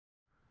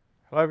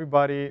Hello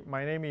everybody,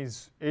 my name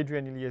is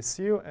Adrian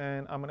Iliesiu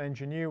and I'm an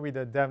engineer with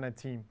the DevNet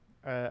team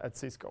at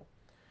Cisco.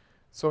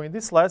 So in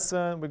this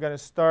lesson, we're going to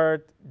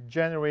start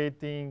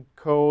generating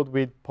code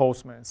with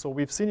Postman. So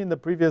we've seen in the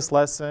previous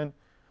lesson,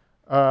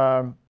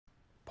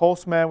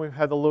 Postman, we've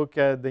had a look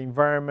at the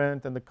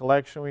environment and the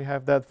collection, we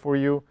have that for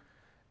you.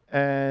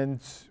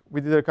 And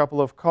we did a couple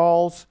of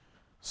calls.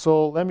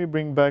 So let me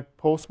bring back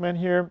Postman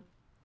here.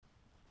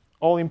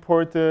 All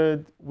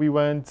imported, we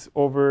went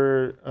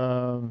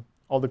over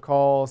all the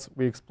calls.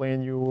 We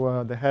explained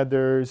you the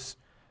headers,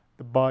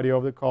 the body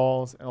of the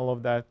calls, and all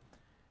of that.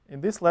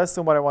 In this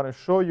lesson, what I want to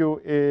show you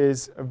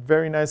is a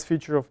very nice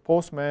feature of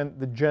Postman,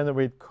 the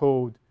generate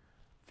code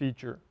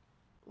feature.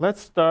 Let's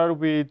start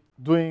with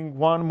doing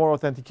one more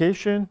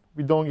authentication.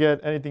 We don't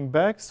get anything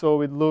back,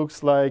 so it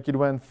looks like it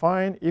went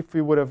fine. If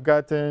we would have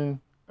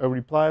gotten a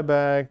reply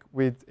back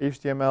with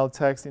HTML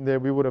text in there,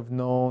 we would have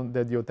known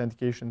that the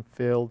authentication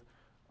failed.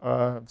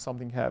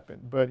 Something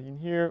happened. But in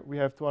here, we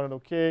have 200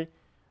 OK.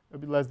 A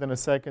bit less than a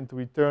second to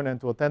return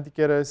and to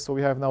authenticate us. So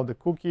we have now the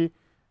cookie,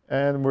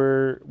 and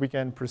we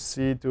can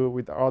proceed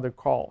with our other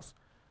calls.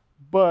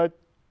 But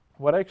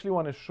what I actually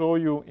want to show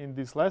you in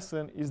this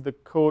lesson is the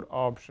code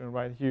option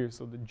right here.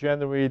 So the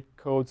generate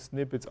code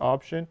snippets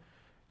option.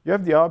 You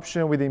have the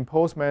option within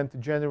Postman to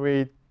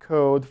generate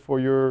code for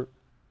your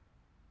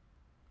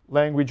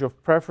language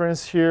of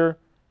preference here.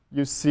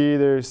 You see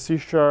there's C#,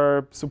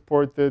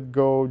 supported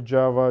Go,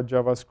 Java,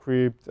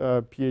 JavaScript,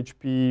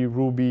 PHP,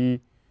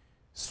 Ruby,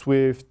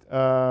 Swift.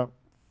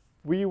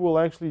 We will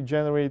actually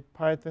generate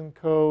Python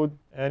code,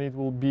 and it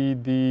will be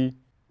the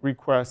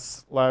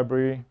requests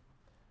library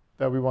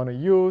that we want to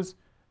use.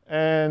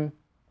 And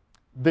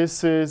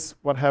this is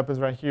what happens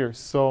right here.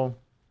 So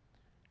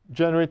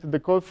generated the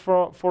code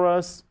for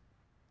us.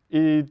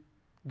 It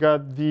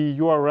got the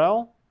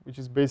URL, which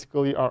is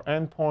basically our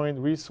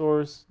endpoint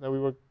resource that we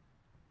were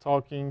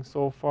talking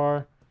so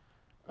far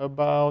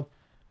about.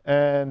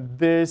 And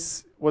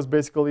this was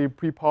basically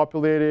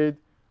pre-populated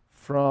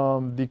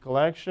from the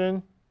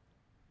collection.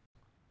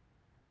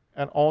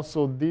 And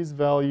also these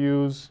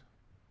values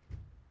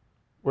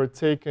were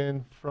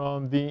taken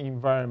from the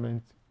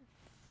environment,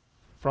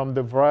 from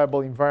the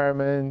variables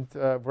environment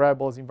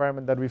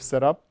that we've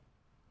set up.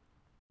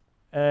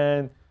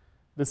 And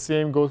the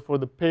same goes for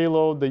the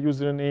payload, the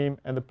username,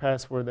 and the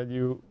password that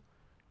you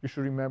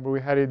should remember. We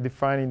had it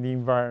defined in the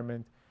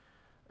environment.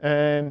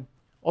 And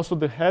also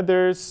the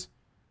headers,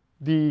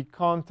 the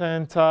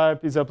content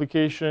type is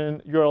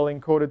application URL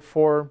encoded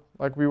for,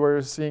 like we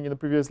were seeing in the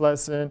previous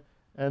lesson.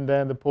 And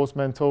then the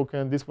Postman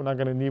token, this we're not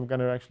going to need, we're going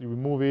to actually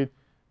remove it.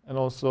 And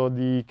also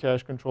the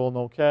cache control,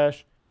 no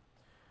cache.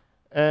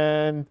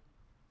 And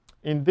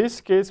in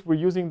this case, we're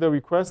using the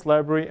request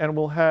library, and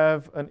we'll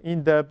have an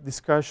in-depth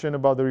discussion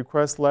about the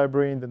request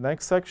library in the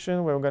next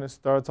section, where we're going to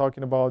start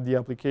talking about the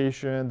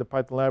application, the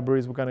Python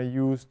libraries we're going to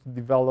use to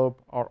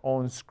develop our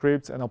own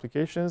scripts and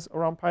applications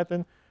around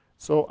Python.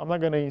 So I'm not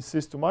going to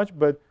insist too much,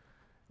 but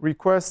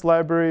request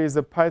library is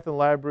a Python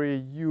library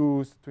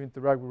used to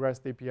interact with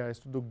REST APIs,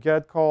 to do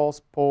get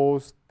calls,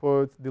 post,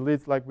 put,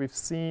 delete, like we've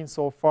seen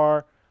so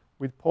far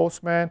with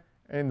Postman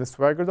and the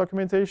Swagger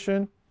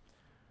documentation.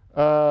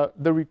 The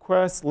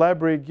request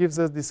library gives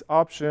us this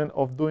option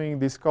of doing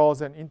these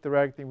calls and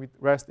interacting with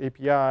REST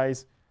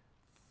APIs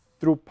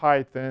through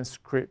Python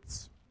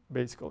scripts,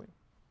 basically.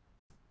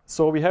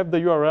 So we have the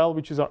URL,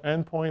 which is our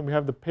endpoint. We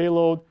have the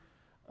payload.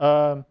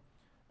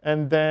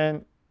 And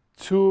then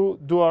to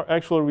do our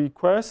actual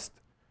request,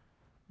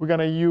 we're going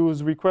to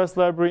use request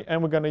library,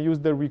 and we're going to use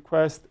the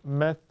request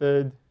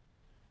method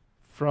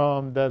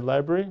from that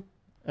library.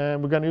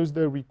 And we're going to use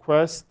the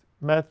request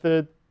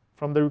method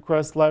from the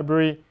request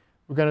library.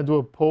 We're going to do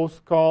a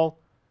post call.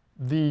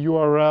 The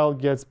URL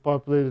gets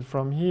populated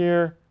from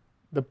here.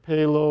 The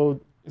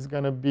payload is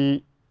going to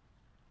be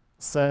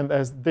sent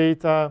as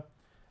data,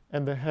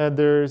 and the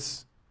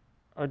headers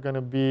are going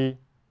to be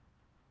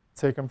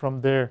taken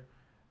from there.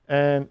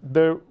 And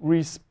the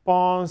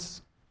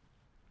response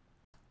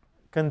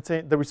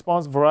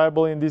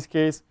variable in this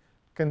case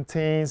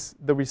contains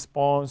the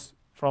response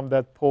from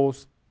that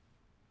post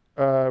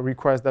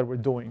request that we're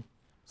doing.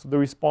 So the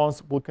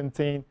response will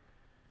contain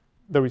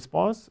the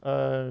response.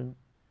 And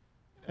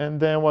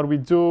then what we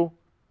do,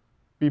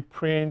 we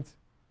print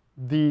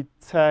the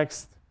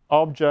text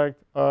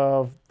object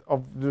of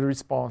the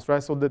response,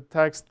 right? So the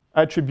text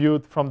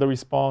attribute from the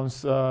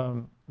response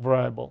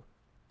variable.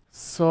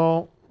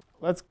 So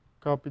let's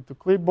copy to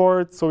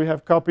clipboard. So we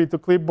have copy to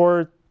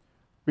clipboard.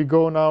 We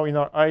go now in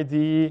our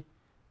IDE,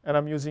 and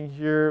I'm using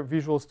here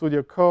Visual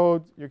Studio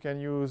Code. You can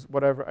use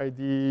whatever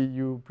IDE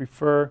you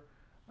prefer.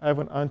 I have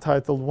an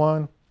untitled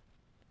one.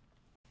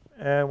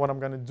 And what I'm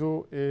going to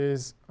do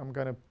is I'm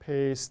going to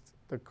paste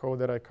the code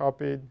that I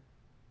copied.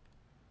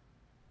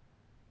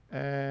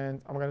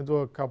 And I'm going to do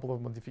a couple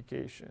of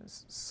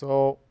modifications.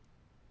 So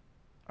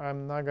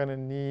I'm not going to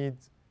need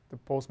the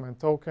Postman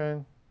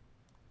token.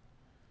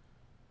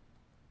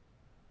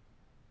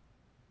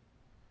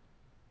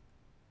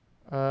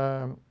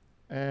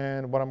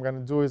 And what I'm going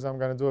to do is I'm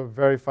going to do a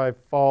verify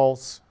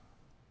false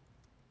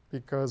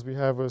because we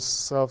have a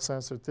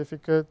self-signed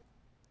certificate.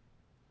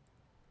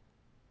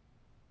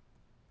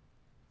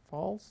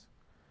 False.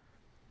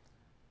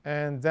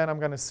 And then I'm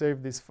going to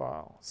save this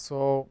file.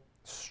 So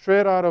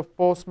straight out of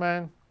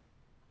Postman,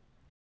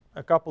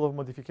 a couple of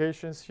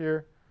modifications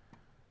here.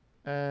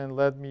 And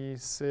let me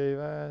save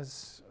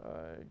as.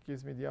 It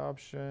gives me the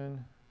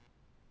option.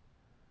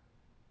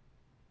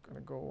 I'm going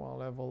to go one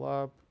level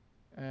up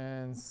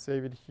and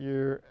save it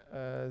here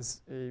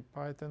as a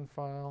Python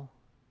file.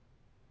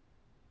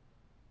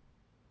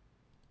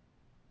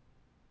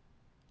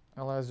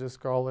 And let's just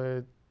call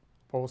it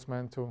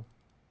Postman 2.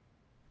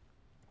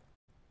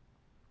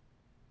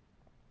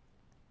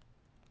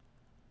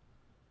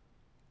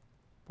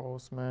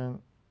 Postman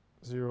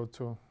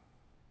 02.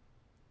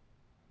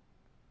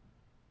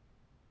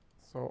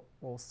 So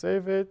we'll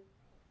save it.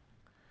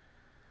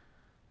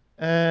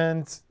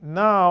 And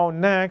now,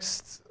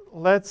 next,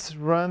 let's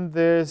run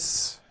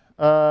this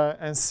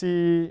and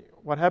see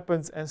what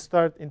happens and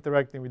start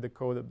interacting with the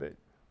code a bit.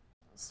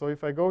 So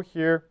if I go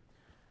here,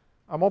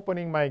 I'm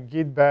opening my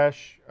Git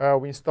bash.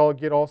 We installed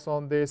Git also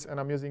on this, and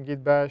I'm using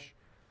Git bash.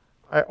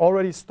 I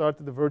already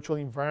started the virtual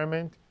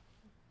environment.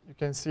 You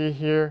can see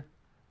here,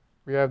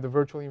 we have the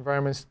virtual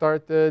environment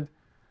started.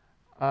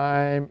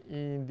 I'm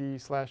in the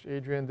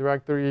 /Adrian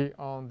directory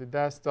on the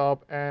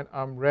desktop, and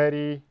I'm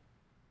ready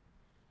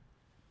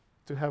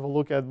to have a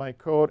look at my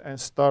code and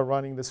start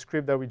running the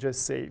script that we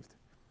just saved.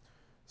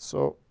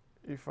 So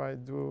if I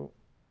do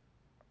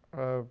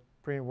a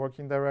print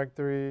working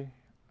directory,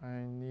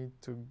 I need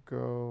to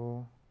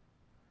go,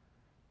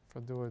 if I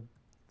do a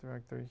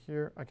directory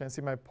here, I can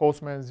see my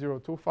Postman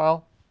 02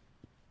 file,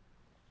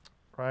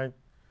 right?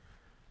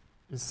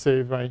 It's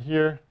saved right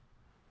here.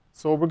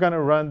 So we're going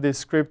to run this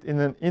script in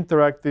an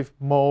interactive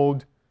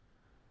mode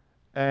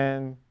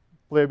and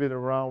play a bit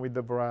around with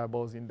the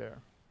variables in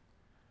there.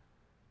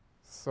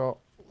 So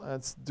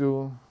let's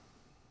do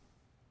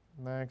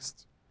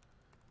next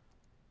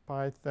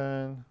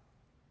Python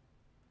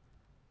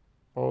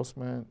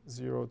Postman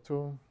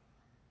 02.py.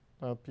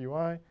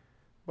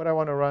 But I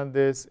want to run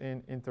this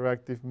in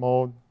interactive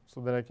mode so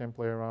that I can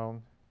play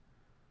around.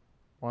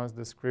 Once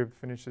the script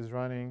finishes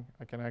running,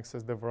 I can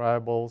access the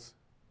variables.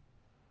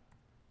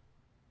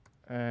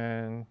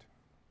 And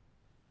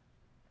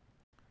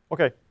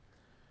OK,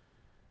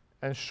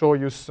 and show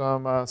you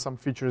some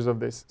features of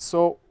this.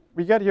 So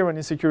we get here an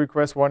insecure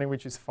request warning,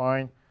 which is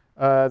fine.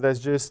 That's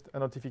just a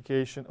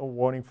notification, a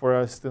warning for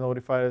us to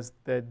notify us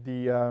that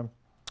the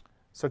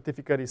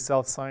certificate is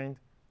self-signed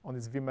on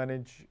this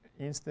vmanage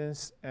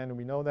instance, and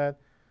we know that.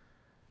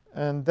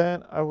 And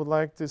then I would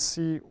like to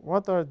see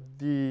what are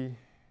the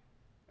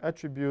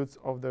attributes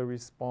of the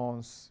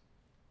response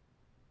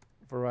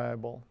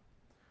variable.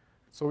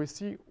 So we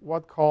see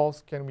what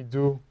calls can we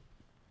do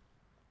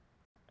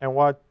and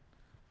what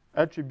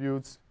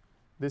attributes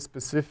this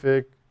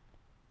specific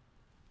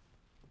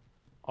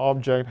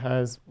object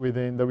has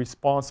within the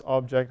response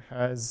object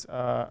has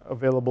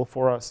available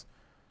for us.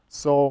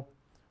 So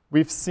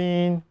we've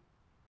seen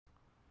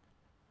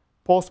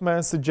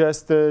Postman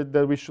suggested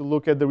that we should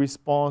look at the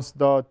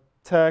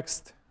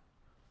response.text,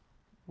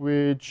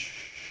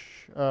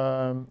 which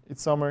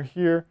it's somewhere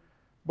here.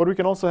 But we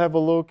can also have a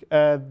look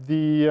at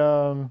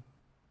the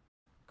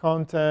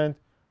content.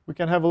 We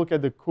can have a look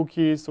at the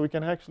cookies. So we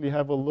can actually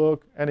have a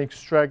look and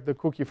extract the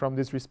cookie from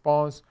this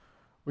response.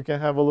 We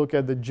can have a look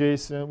at the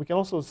JSON. We can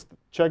also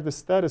check the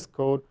status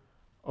code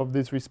of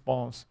this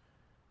response,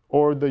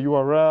 or the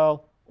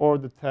URL, or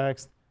the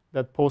text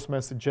that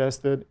Postman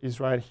suggested is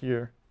right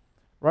here.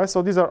 Right?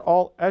 So these are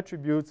all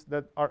attributes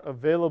that are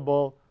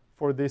available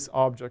for this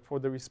object, for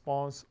the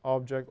response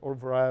object or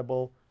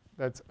variable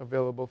that's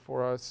available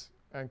for us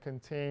and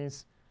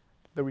contains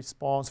the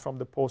response from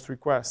the post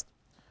request.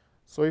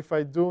 So if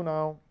I do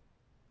now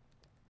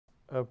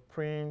a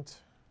print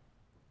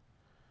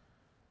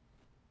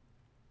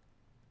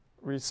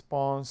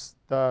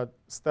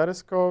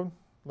response.status code,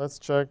 let's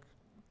check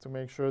to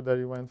make sure that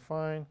it went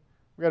fine.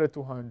 We got a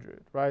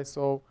 200, right?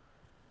 So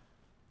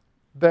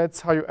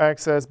that's how you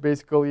access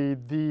basically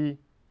the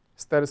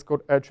status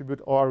code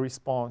attribute or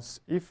response.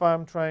 If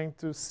I'm trying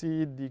to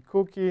see the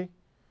cookie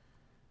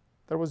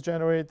that was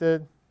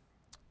generated,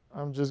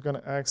 I'm just going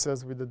to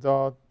access with the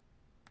dot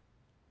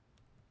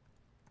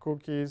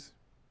cookies,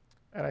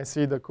 and I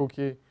see the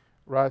cookie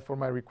right for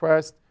my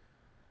request.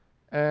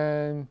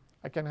 And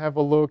I can have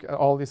a look at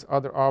all these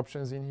other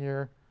options in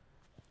here.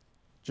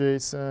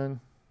 JSON,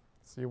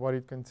 see what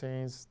it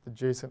contains, the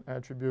JSON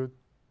attribute.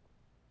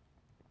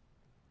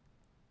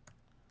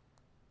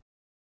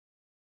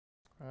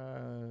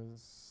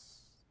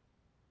 As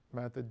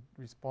method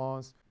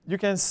response. You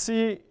can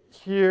see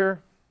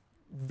here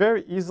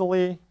very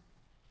easily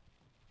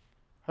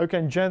how you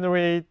can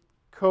generate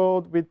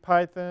code with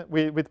Python,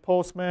 with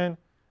Postman,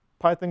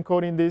 Python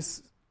code in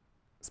this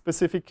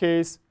specific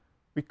case.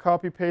 We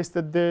copy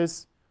pasted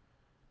this.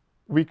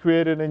 We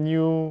created a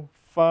new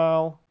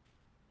file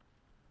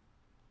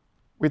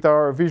with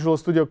our Visual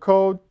Studio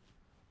Code,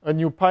 a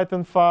new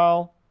Python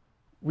file.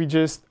 We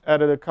just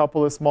added a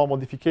couple of small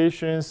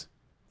modifications.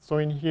 So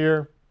in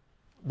here,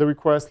 the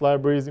request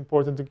library is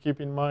important to keep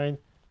in mind.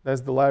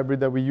 That's the library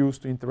that we use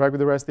to interact with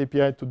the REST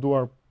API to do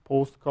our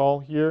post call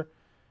here.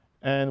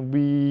 And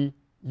we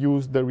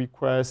use the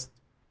request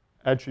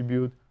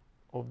attribute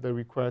of the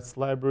request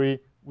library.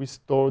 We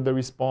store the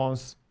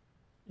response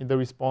in the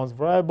response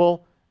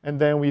variable. And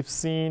then we've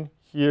seen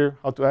here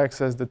how to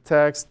access the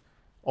text,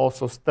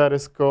 also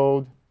status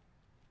code.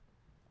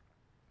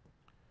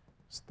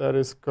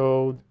 Status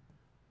code.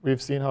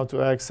 We've seen how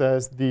to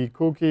access the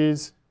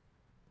cookies.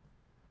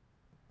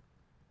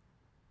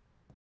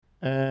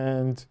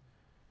 And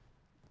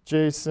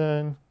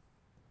JSON.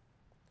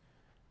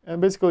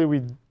 And basically,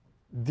 we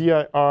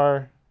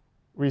dir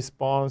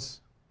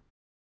response.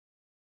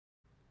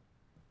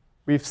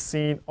 We've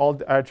seen all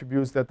the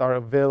attributes that are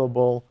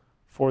available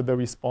for the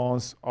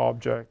response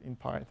object in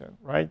Python,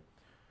 right?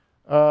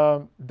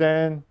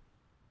 Then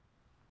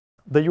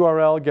the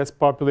URL gets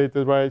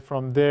populated right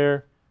from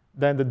there.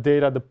 Then the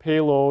data, the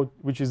payload,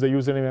 which is the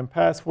username and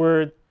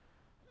password,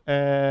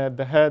 and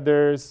the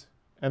headers,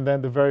 and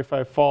then the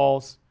verify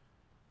false,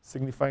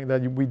 signifying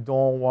that we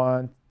don't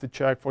want to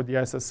check for the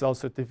SSL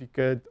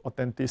certificate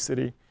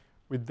authenticity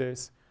with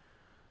this.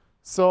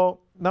 So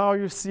now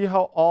you see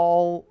how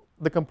all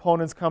the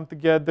components come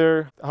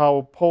together,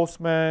 how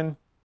Postman,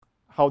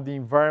 how the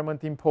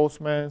environment in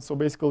Postman. So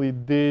basically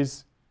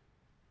these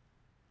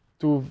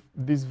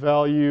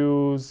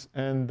values,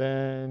 and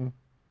then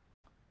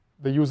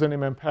the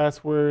username and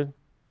password,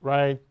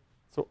 right?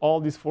 So all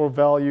these 4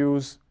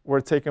 values were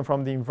taken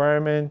from the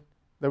environment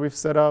that we've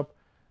set up,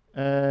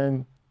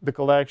 and the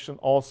collection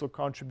also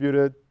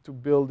contributed to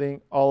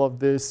building all of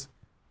this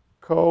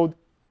code.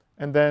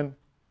 And then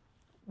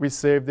we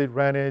saved it,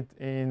 ran it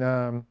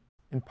in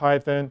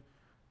Python,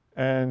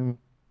 and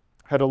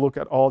had a look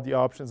at all the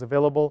options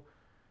available.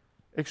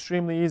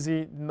 Extremely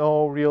easy,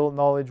 no real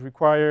knowledge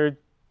required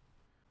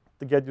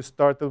to get you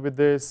started with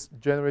this.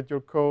 Generate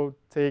your code,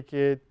 take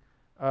it,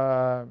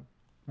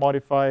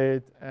 modify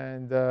it,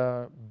 and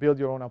build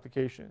your own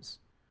applications.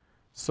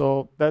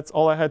 So that's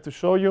all I had to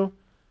show you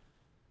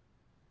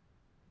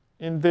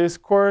in this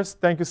course.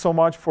 Thank you so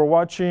much for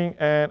watching,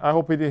 and I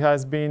hope it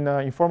has been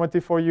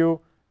informative for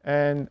you,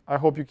 and I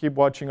hope you keep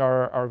watching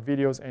our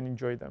videos and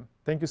enjoy them.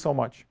 Thank you so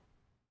much.